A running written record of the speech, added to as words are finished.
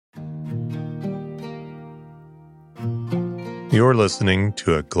You're listening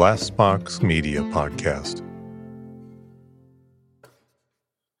to a Glassbox Media podcast.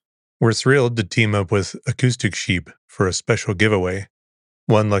 We're thrilled to team up with Acoustic Sheep for a special giveaway.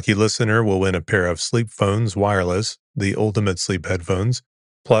 One lucky listener will win a pair of SleepPhones Wireless, the ultimate sleep headphones,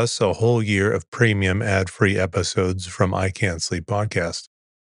 plus a whole year of premium ad-free episodes from I Can't Sleep Podcast.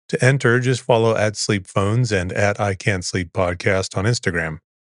 To enter, just follow @SleepPhones and @I Can't Sleep Podcast on Instagram.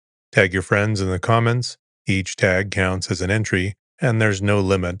 Tag your friends in the comments. Each tag counts as an entry, and there's no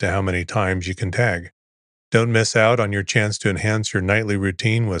limit to how many times you can tag. Don't miss out on your chance to enhance your nightly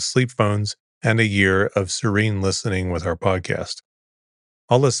routine with SleepPhones and a year of serene listening with our podcast.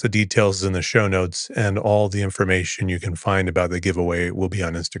 I'll list the details in the show notes, and all the information you can find about the giveaway will be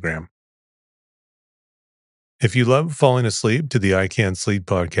on Instagram. If you love falling asleep to the I Can't Sleep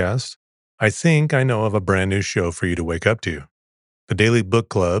podcast, I think I know of a brand new show for you to wake up to. The Daily Book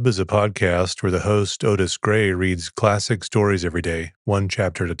Club is a podcast where the host, Otis Gray, reads classic stories every day, one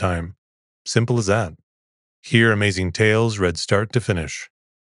chapter at a time. Simple as that. Hear amazing tales read start to finish.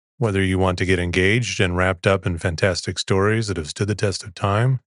 Whether you want to get engaged and wrapped up in fantastic stories that have stood the test of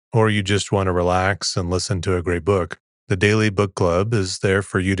time, or you just want to relax and listen to a great book, the Daily Book Club is there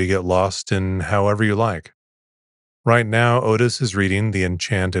for you to get lost in however you like. Right now, Otis is reading The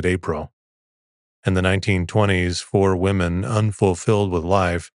Enchanted April. In the 1920s, 4 women, unfulfilled with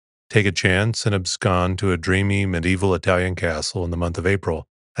life, take a chance and abscond to a dreamy medieval Italian castle in the month of April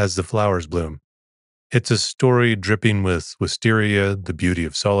as the flowers bloom. It's a story dripping with wisteria, the beauty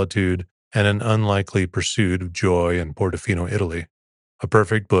of solitude, and an unlikely pursuit of joy in Portofino, Italy. A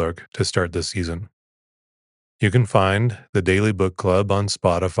perfect book to start this season. You can find the Daily Book Club on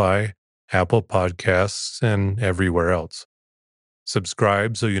Spotify, Apple Podcasts, and everywhere else.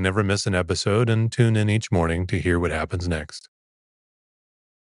 Subscribe so you never miss an episode, and tune in each morning to hear what happens next.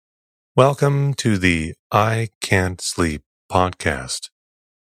 Welcome to the I Can't Sleep podcast,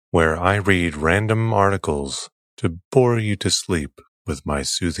 where I read random articles to bore you to sleep with my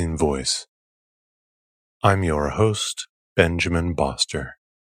soothing voice. I'm your host, Benjamin Boster.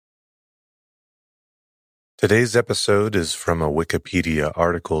 Today's episode is from a Wikipedia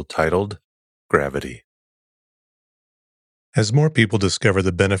article titled Gravity. As more people discover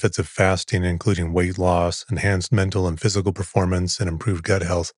the benefits of fasting, including weight loss, enhanced mental and physical performance, and improved gut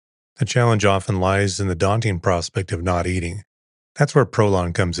health, the challenge often lies in the daunting prospect of not eating. That's where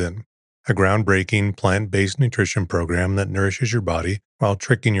Prolon comes in, a groundbreaking plant-based nutrition program that nourishes your body while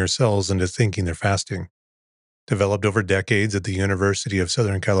tricking your cells into thinking they're fasting. Developed over decades at the University of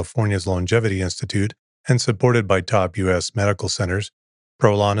Southern California's Longevity Institute and supported by top U.S. medical centers,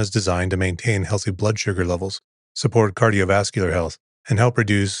 Prolon is designed to maintain healthy blood sugar levels, support cardiovascular health, and help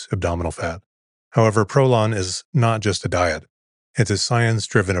reduce abdominal fat. However, Prolon is not just a diet. It's a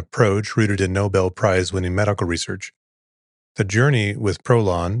science-driven approach rooted in Nobel Prize-winning medical research. The journey with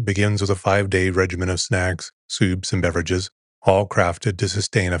Prolon begins with a 5-day regimen of snacks, soups, and beverages, all crafted to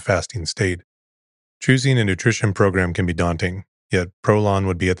sustain a fasting state. Choosing a nutrition program can be daunting, yet Prolon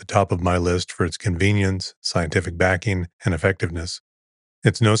would be at the top of my list for its convenience, scientific backing, and effectiveness.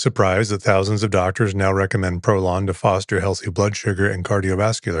 It's no surprise that thousands of doctors now recommend Prolon to foster healthy blood sugar and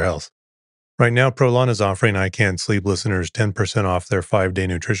cardiovascular health. Right now, Prolon is offering I Can't Sleep listeners 10% off their 5-day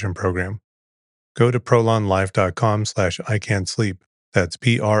nutrition program. Go to prolonlife.com/ican'tsleep. That's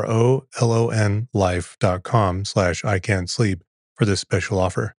PROLON life.com/ican'tsleep for this special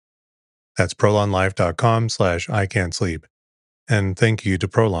offer. That's prolonlife.com/ican'tsleep. And thank you to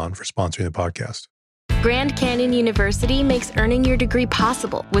Prolon for sponsoring the podcast. Grand Canyon University makes earning your degree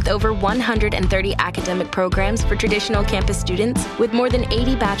possible with over 130 academic programs for traditional campus students, with more than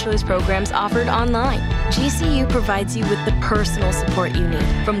 80 bachelor's programs offered online. GCU provides you with the personal support you need,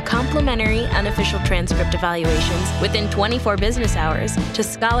 from complimentary unofficial transcript evaluations within 24 business hours to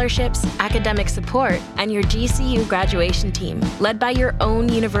scholarships, academic support, and your GCU graduation team, led by your own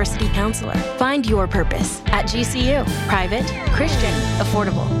university counselor. Find your purpose at GCU. Private, Christian,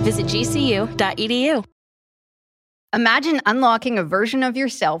 affordable. Visit gcu.edu. Imagine unlocking a version of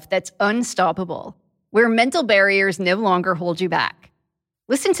yourself that's unstoppable, where mental barriers no longer hold you back.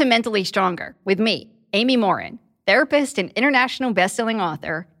 Listen to Mentally Stronger with me, Amy Morin, therapist and international best-selling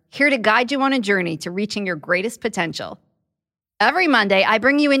author, here to guide you on a journey to reaching your greatest potential. Every Monday, I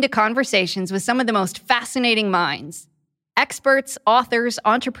bring you into conversations with some of the most fascinating minds. Experts, authors,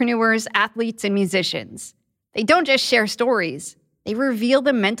 entrepreneurs, athletes, and musicians. They don't just share stories. They reveal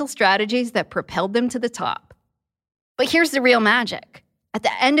the mental strategies that propelled them to the top. But here's the real magic. At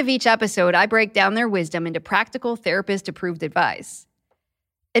the end of each episode, I break down their wisdom into practical, therapist-approved advice.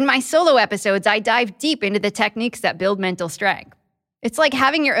 In my solo episodes, I dive deep into the techniques that build mental strength. It's like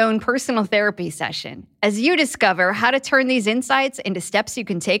having your own personal therapy session as you discover how to turn these insights into steps you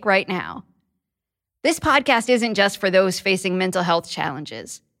can take right now. This podcast isn't just for those facing mental health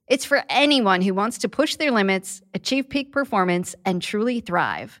challenges. It's for anyone who wants to push their limits, achieve peak performance, and truly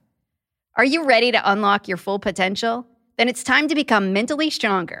thrive. Are you ready to unlock your full potential? Then it's time to become mentally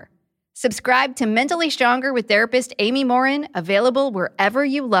stronger. Subscribe to Mentally Stronger with therapist Amy Morin, available wherever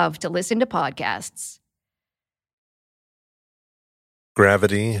you love to listen to podcasts.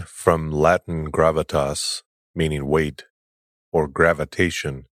 Gravity, from Latin gravitas, meaning weight, or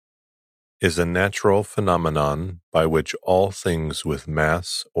gravitation, is a natural phenomenon by which all things with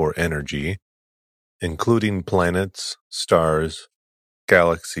mass or energy, including planets, stars,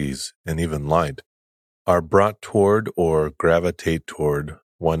 galaxies, and even light, are brought toward or gravitate toward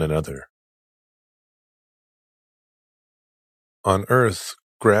one another. On Earth,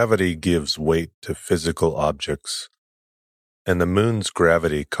 gravity gives weight to physical objects, and the moon's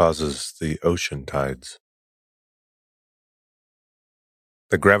gravity causes the ocean tides.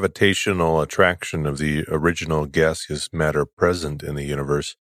 The gravitational attraction of the original gaseous matter present in the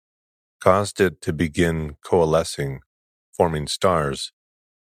universe caused it to begin coalescing, forming stars,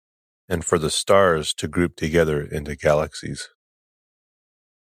 and for the stars to group together into galaxies.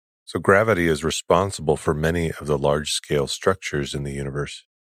 So gravity is responsible for many of the large-scale structures in the universe.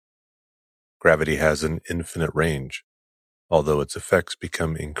 Gravity has an infinite range, although its effects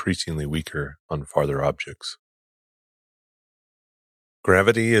become increasingly weaker on farther objects.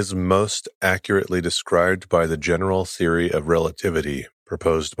 Gravity is most accurately described by the general theory of relativity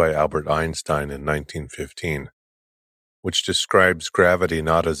proposed by Albert Einstein in 1915, which describes gravity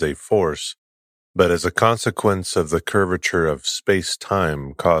not as a force, but as a consequence of the curvature of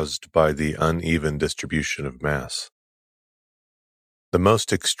space-time caused by the uneven distribution of mass. The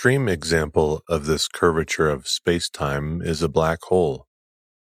most extreme example of this curvature of space-time is a black hole,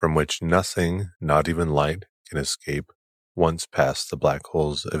 from which nothing, not even light, can escape once past the black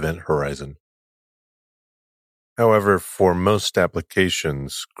hole's event horizon. However, for most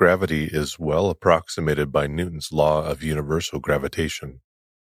applications, gravity is well approximated by Newton's law of universal gravitation,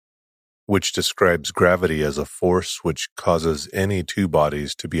 which describes gravity as a force which causes any two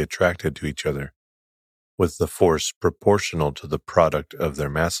bodies to be attracted to each other, with the force proportional to the product of their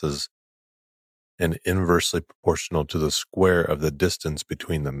masses and inversely proportional to the square of the distance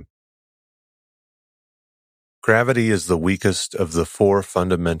between them. Gravity is the weakest of the four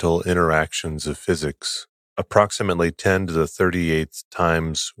fundamental interactions of physics, approximately 10 to the 38th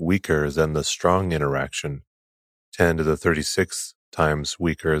times weaker than the strong interaction, 10 to the 36th times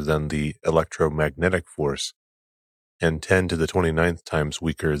weaker than the electromagnetic force, and 10 to the 29th times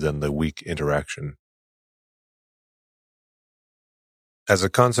weaker than the weak interaction. As a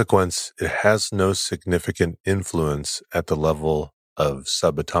consequence, it has no significant influence at the level of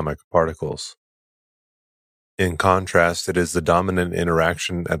subatomic particles. In contrast, it is the dominant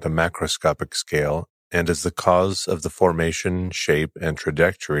interaction at the macroscopic scale and is the cause of the formation, shape, and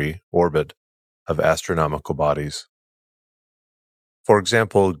trajectory, orbit, of astronomical bodies. For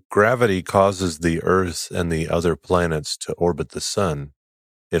example, gravity causes the Earth and the other planets to orbit the Sun.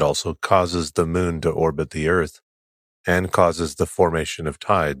 It also causes the Moon to orbit the Earth, and causes the formation of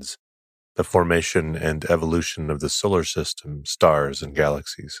tides, the formation and evolution of the solar system, stars, and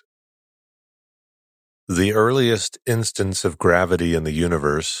galaxies. The earliest instance of gravity in the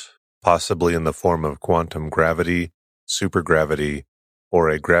universe, possibly in the form of quantum gravity, supergravity, or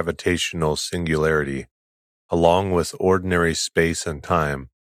a gravitational singularity, along with ordinary space and time,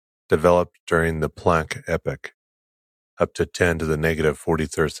 developed during the Planck epoch, up to 10 to the negative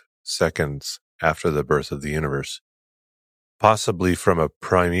 43rd seconds after the birth of the universe, possibly from a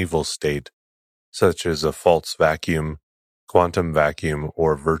primeval state, such as a false vacuum, quantum vacuum,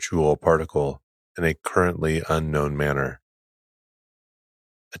 or virtual particle, in a currently unknown manner.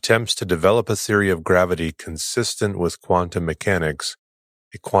 Attempts to develop a theory of gravity consistent with quantum mechanics,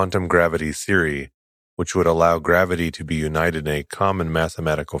 a quantum gravity theory, which would allow gravity to be united in a common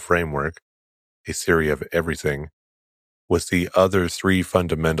mathematical framework, a theory of everything, with the other three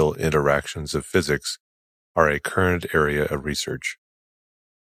fundamental interactions of physics, are a current area of research.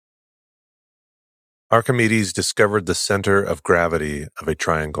 Archimedes discovered the center of gravity of a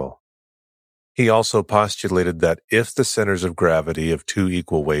triangle. He also postulated that if the centers of gravity of two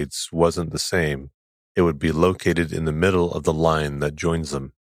equal weights wasn't the same, it would be located in the middle of the line that joins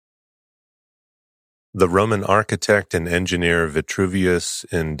them. The Roman architect and engineer Vitruvius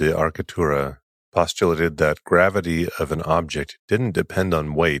in De Architectura postulated that gravity of an object didn't depend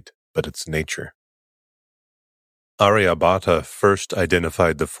on weight, but its nature. Aryabhata first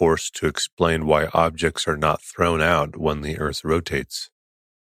identified the force to explain why objects are not thrown out when the Earth rotates.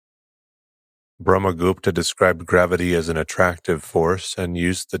 Brahmagupta described gravity as an attractive force and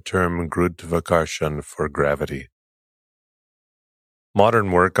used the term Gurutvakarshan for gravity.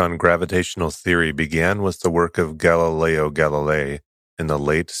 Modern work on gravitational theory began with the work of Galileo Galilei in the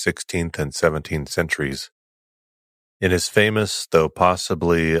late 16th and 17th centuries. In his famous, though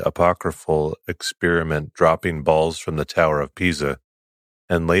possibly apocryphal, experiment dropping balls from the Tower of Pisa,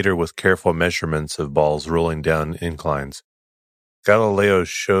 and later with careful measurements of balls rolling down inclines, Galileo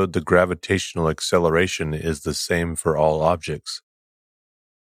showed the gravitational acceleration is the same for all objects.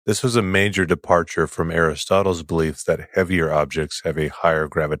 This was a major departure from Aristotle's belief that heavier objects have a higher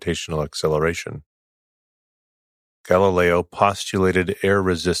gravitational acceleration. Galileo postulated air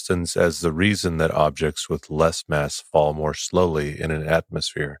resistance as the reason that objects with less mass fall more slowly in an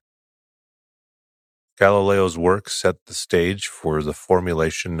atmosphere. Galileo's work set the stage for the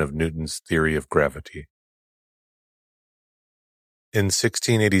formulation of Newton's theory of gravity. In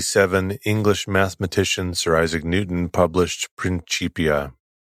 1687, English mathematician Sir Isaac Newton published Principia,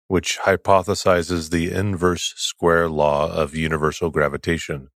 which hypothesizes the inverse square law of universal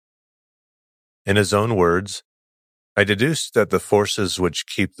gravitation. In his own words, I deduced that the forces which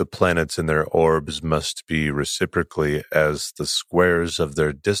keep the planets in their orbs must be reciprocally as the squares of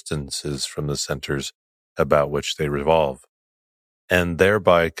their distances from the centers about which they revolve, and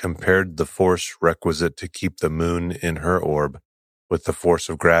thereby compared the force requisite to keep the moon in her orb with the force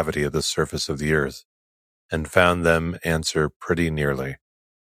of gravity at the surface of the earth, and found them answer pretty nearly.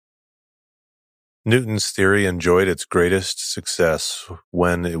 Newton's theory enjoyed its greatest success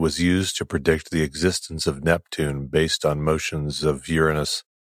when it was used to predict the existence of Neptune based on motions of Uranus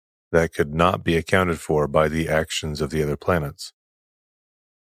that could not be accounted for by the actions of the other planets.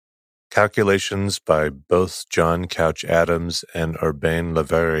 Calculations by both John Couch Adams and Urbain Le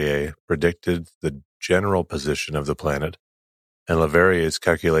Verrier predicted the general position of the planet, and Leverrier's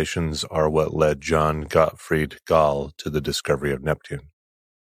calculations are what led John Gottfried Galle to the discovery of Neptune.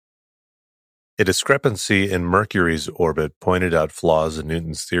 A discrepancy in Mercury's orbit pointed out flaws in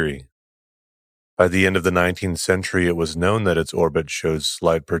Newton's theory. By the end of the 19th century, it was known that its orbit showed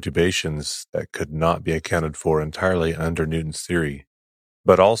slight perturbations that could not be accounted for entirely under Newton's theory.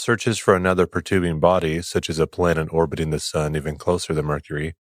 But all searches for another perturbing body, such as a planet orbiting the Sun even closer than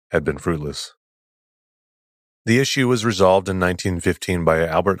Mercury, had been fruitless. The issue was resolved in 1915 by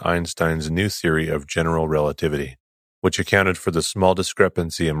Albert Einstein's new theory of general relativity, which accounted for the small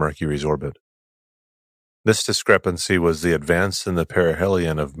discrepancy in Mercury's orbit. This discrepancy was the advance in the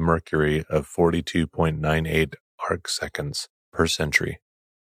perihelion of Mercury of 42.98 arcseconds per century.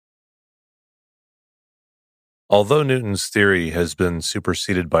 Although Newton's theory has been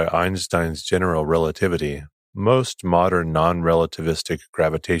superseded by Einstein's general relativity, most modern non-relativistic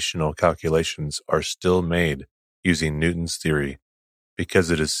gravitational calculations are still made using Newton's theory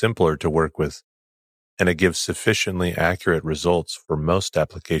because it is simpler to work with, and it gives sufficiently accurate results for most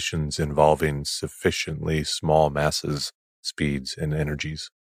applications involving sufficiently small masses, speeds, and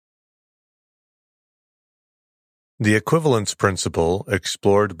energies. The equivalence principle,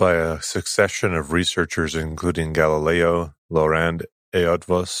 explored by a succession of researchers including Galileo, Laurent,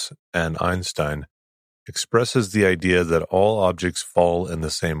 Eötvös, and Einstein, expresses the idea that all objects fall in the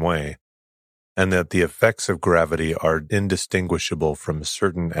same way, and that the effects of gravity are indistinguishable from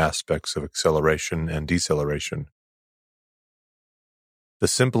certain aspects of acceleration and deceleration. The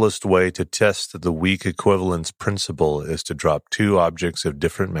simplest way to test the weak equivalence principle is to drop two objects of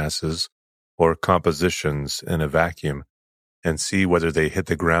different masses or compositions in a vacuum and see whether they hit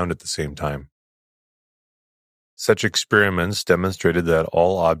the ground at the same time. Such experiments demonstrated that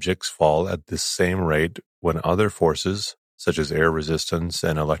all objects fall at the same rate when other forces, such as air resistance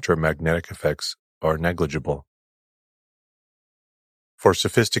and electromagnetic effects, are negligible. For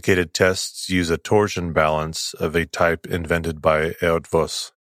sophisticated tests, use a torsion balance of a type invented by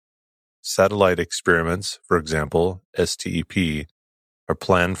Eötvös. Satellite experiments, for example, STEP, are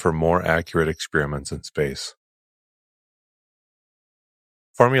planned for more accurate experiments in space.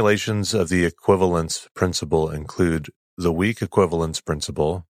 Formulations of the equivalence principle include the weak equivalence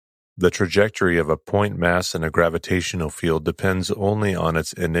principle. The trajectory of a point mass in a gravitational field depends only on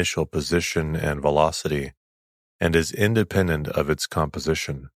its initial position and velocity, and is independent of its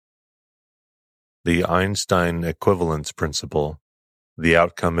composition. The Einstein equivalence principle, the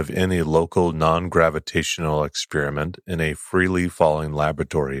outcome of any local non-gravitational experiment in a freely falling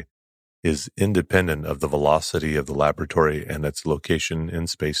laboratory, is independent of the velocity of the laboratory and its location in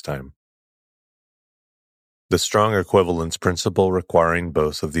spacetime. The strong equivalence principle requiring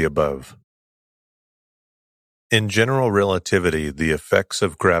both of the above. In general relativity, the effects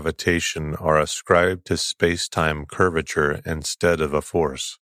of gravitation are ascribed to space-time curvature instead of a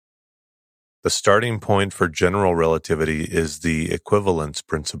force. The starting point for general relativity is the equivalence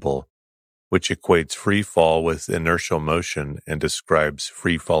principle, which equates free fall with inertial motion and describes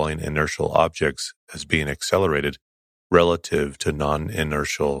free-falling inertial objects as being accelerated relative to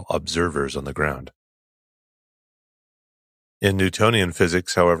non-inertial observers on the ground. In Newtonian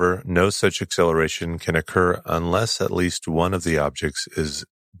physics, however, no such acceleration can occur unless at least one of the objects is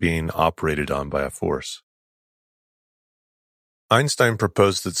being operated on by a force. Einstein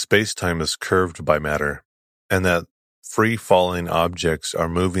proposed that space-time is curved by matter, and that free-falling objects are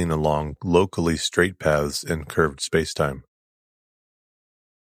moving along locally straight paths in curved space-time.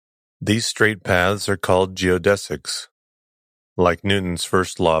 These straight paths are called geodesics. Like Newton's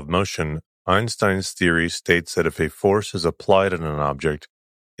first law of motion, Einstein's theory states that if a force is applied on an object,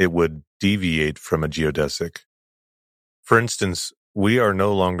 it would deviate from a geodesic. For instance, we are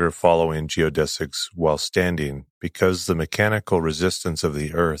no longer following geodesics while standing because the mechanical resistance of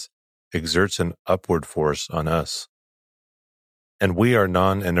the Earth exerts an upward force on us, and we are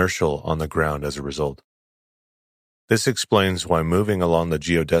non-inertial on the ground as a result. This explains why moving along the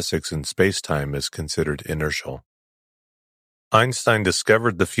geodesics in space-time is considered inertial. Einstein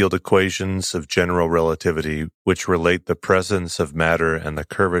discovered the field equations of general relativity, which relate the presence of matter and the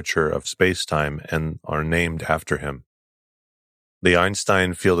curvature of spacetime and are named after him. The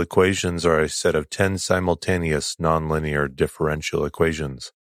Einstein field equations are a set of 10 simultaneous nonlinear differential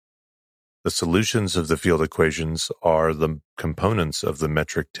equations. The solutions of the field equations are the components of the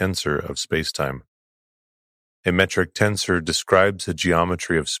metric tensor of spacetime. A metric tensor describes the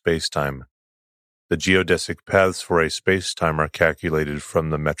geometry of spacetime. The geodesic paths for a spacetime are calculated from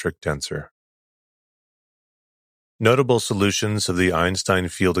the metric tensor. Notable solutions of the Einstein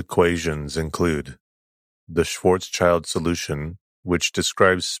field equations include the Schwarzschild solution, which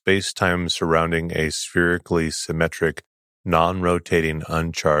describes spacetime surrounding a spherically symmetric, non-rotating,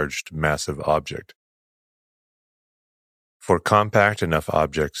 uncharged, massive object. For compact enough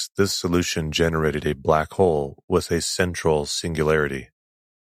objects, this solution generated a black hole with a central singularity.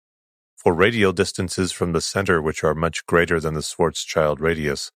 For radial distances from the center which are much greater than the Schwarzschild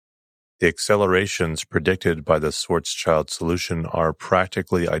radius, the accelerations predicted by the Schwarzschild solution are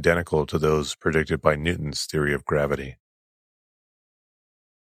practically identical to those predicted by Newton's theory of gravity.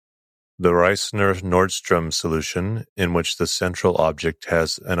 The Reissner-Nordström solution, in which the central object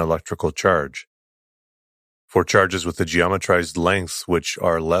has an electrical charge. For charges with the geometrized lengths which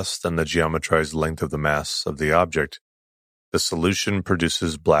are less than the geometrized length of the mass of the object, the solution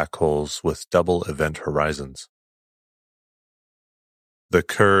produces black holes with double event horizons. The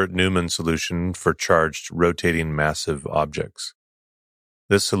Kerr-Newman solution for charged rotating massive objects.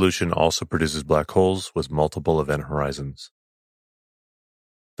 This solution also produces black holes with multiple event horizons.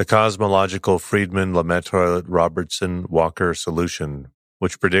 The cosmological Friedmann-Lemaitre-Robertson-Walker solution,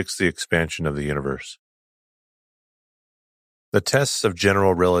 which predicts the expansion of the universe. The tests of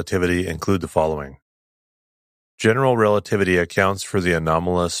general relativity include the following. General relativity accounts for the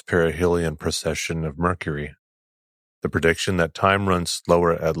anomalous perihelion precession of Mercury, the prediction that time runs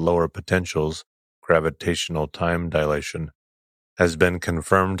slower at lower potentials, gravitational time dilation, has been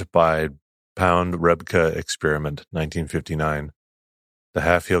confirmed by Pound-Rebka experiment, 1959, the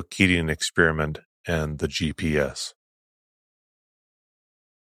Halfhill-Keating experiment, and the GPS.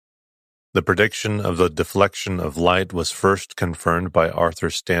 The prediction of the deflection of light was first confirmed by Arthur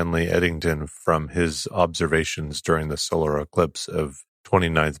Stanley Eddington from his observations during the solar eclipse of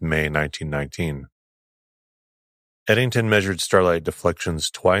 29 May 1919. Eddington measured starlight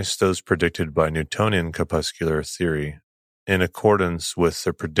deflections twice those predicted by Newtonian corpuscular theory, in accordance with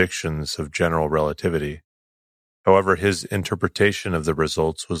the predictions of general relativity. However, his interpretation of the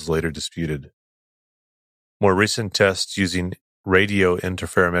results was later disputed. More recent tests using radio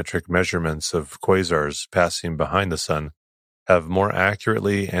interferometric measurements of quasars passing behind the Sun have more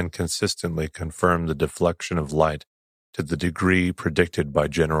accurately and consistently confirmed the deflection of light to the degree predicted by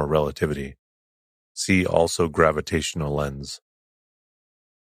general relativity. See also gravitational lens.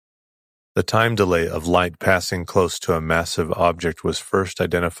 The time delay of light passing close to a massive object was first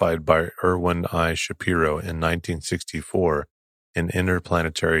identified by Irwin I. Shapiro in 1964 in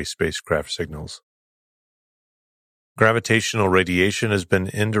interplanetary spacecraft signals. Gravitational radiation has been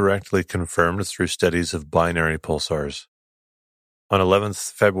indirectly confirmed through studies of binary pulsars. On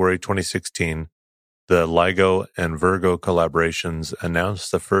 11th February 2016, the LIGO and Virgo collaborations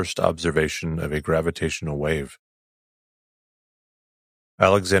announced the first observation of a gravitational wave.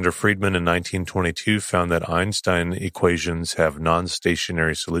 Alexander Friedmann in 1922 found that Einstein equations have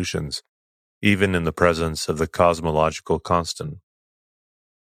non-stationary solutions, even in the presence of the cosmological constant.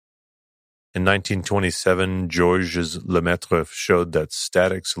 In 1927, Georges Lemaître showed that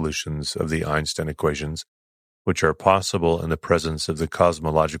static solutions of the Einstein equations, which are possible in the presence of the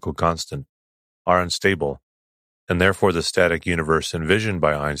cosmological constant, are unstable, and therefore the static universe envisioned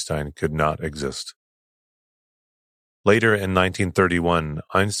by Einstein could not exist. Later in 1931,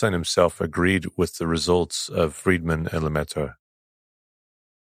 Einstein himself agreed with the results of Friedmann and Lemaître.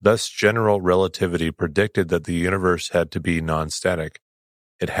 Thus, general relativity predicted that the universe had to be non-static.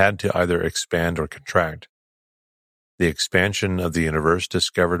 It had to either expand or contract. The expansion of the universe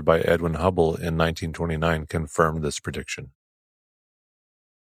discovered by Edwin Hubble in 1929 confirmed this prediction.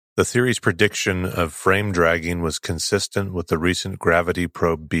 The theory's prediction of frame dragging was consistent with the recent Gravity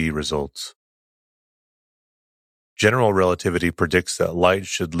Probe B results. General relativity predicts that light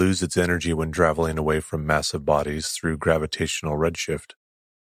should lose its energy when traveling away from massive bodies through gravitational redshift.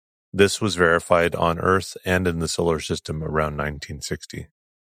 This was verified on Earth and in the solar system around 1960.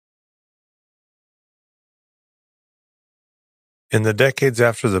 In the decades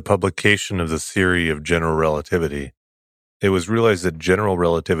after the publication of the theory of general relativity, it was realized that general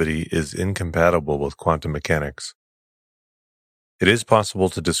relativity is incompatible with quantum mechanics. It is possible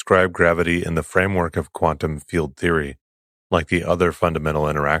to describe gravity in the framework of quantum field theory, like the other fundamental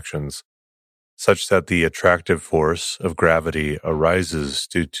interactions, such that the attractive force of gravity arises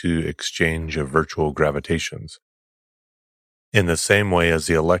due to exchange of virtual gravitations, in the same way as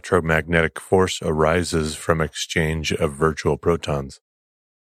the electromagnetic force arises from exchange of virtual protons.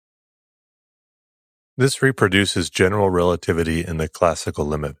 This reproduces general relativity in the classical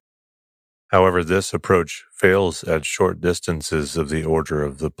limit. However, this approach fails at short distances of the order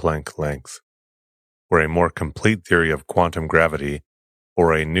of the Planck length, where a more complete theory of quantum gravity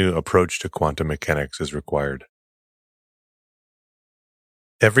or a new approach to quantum mechanics is required.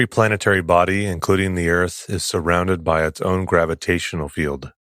 Every planetary body, including the Earth, is surrounded by its own gravitational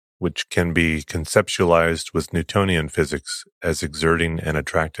field, which can be conceptualized with Newtonian physics as exerting an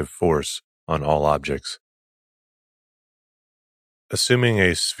attractive force on all objects. Assuming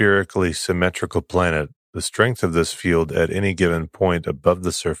a spherically symmetrical planet, the strength of this field at any given point above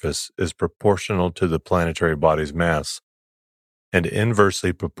the surface is proportional to the planetary body's mass, and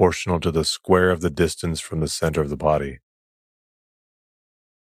inversely proportional to the square of the distance from the center of the body.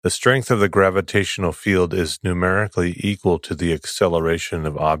 The strength of the gravitational field is numerically equal to the acceleration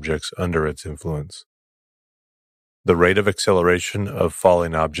of objects under its influence. The rate of acceleration of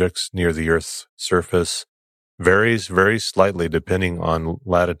falling objects near the Earth's surface varies very slightly depending on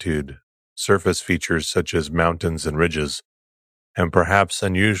latitude, surface features such as mountains and ridges, and perhaps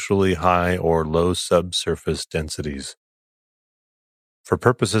unusually high or low subsurface densities. For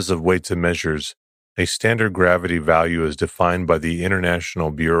purposes of weights and measures, a standard gravity value is defined by the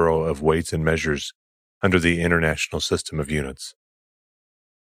International Bureau of Weights and Measures under the International System of Units.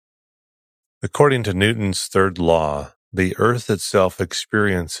 According to Newton's third law, the Earth itself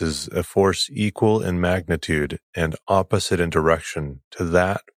experiences a force equal in magnitude and opposite in direction to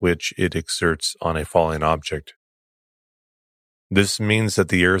that which it exerts on a falling object. This means that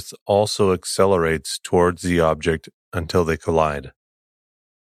the Earth also accelerates towards the object until they collide.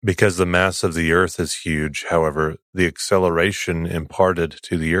 Because the mass of the Earth is huge, however, the acceleration imparted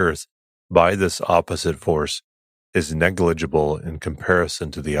to the Earth by this opposite force is negligible in comparison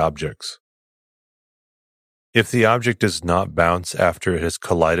to the objects. If the object does not bounce after it has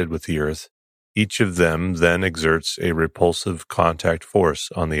collided with the Earth, each of them then exerts a repulsive contact force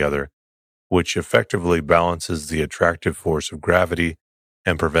on the other, which effectively balances the attractive force of gravity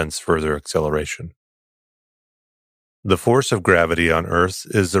and prevents further acceleration. The force of gravity on Earth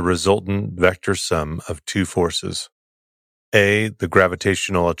is the resultant vector sum of two forces. A, the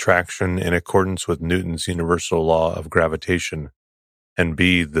gravitational attraction in accordance with Newton's universal law of gravitation, and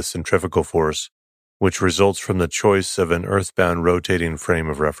B, the centrifugal force, which results from the choice of an earthbound rotating frame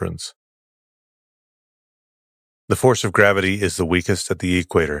of reference. The force of gravity is the weakest at the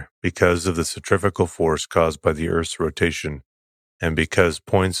equator because of the centrifugal force caused by the Earth's rotation, and because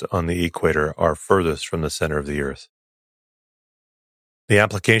points on the equator are furthest from the center of the Earth. The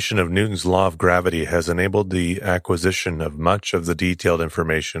application of Newton's law of gravity has enabled the acquisition of much of the detailed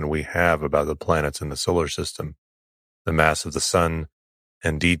information we have about the planets in the solar system, the mass of the Sun,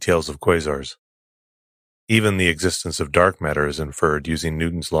 and details of quasars. Even the existence of dark matter is inferred using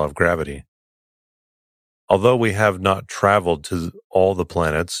Newton's law of gravity. Although we have not traveled to all the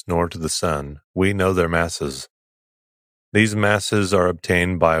planets nor to the Sun, we know their masses. These masses are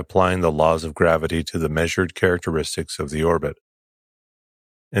obtained by applying the laws of gravity to the measured characteristics of the orbit.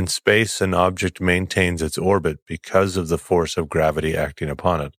 In space, an object maintains its orbit because of the force of gravity acting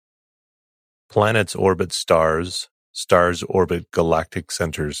upon it. Planets orbit stars, stars orbit galactic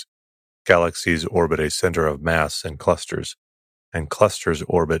centers, galaxies orbit a center of mass and clusters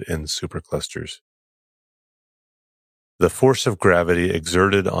orbit in superclusters. The force of gravity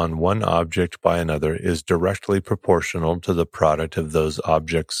exerted on one object by another is directly proportional to the product of those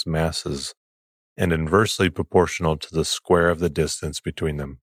objects' masses, and inversely proportional to the square of the distance between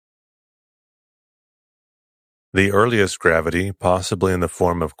them. The earliest gravity, possibly in the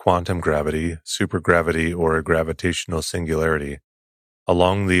form of quantum gravity, supergravity, or a gravitational singularity,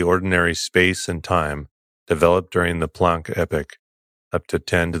 along the ordinary space and time, developed during the Planck epoch, up to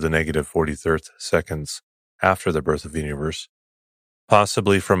 10 to the negative 43rd seconds after the birth of the universe,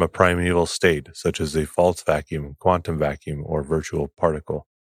 possibly from a primeval state such as a false vacuum, quantum vacuum, or virtual particle,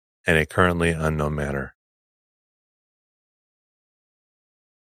 in a currently unknown manner.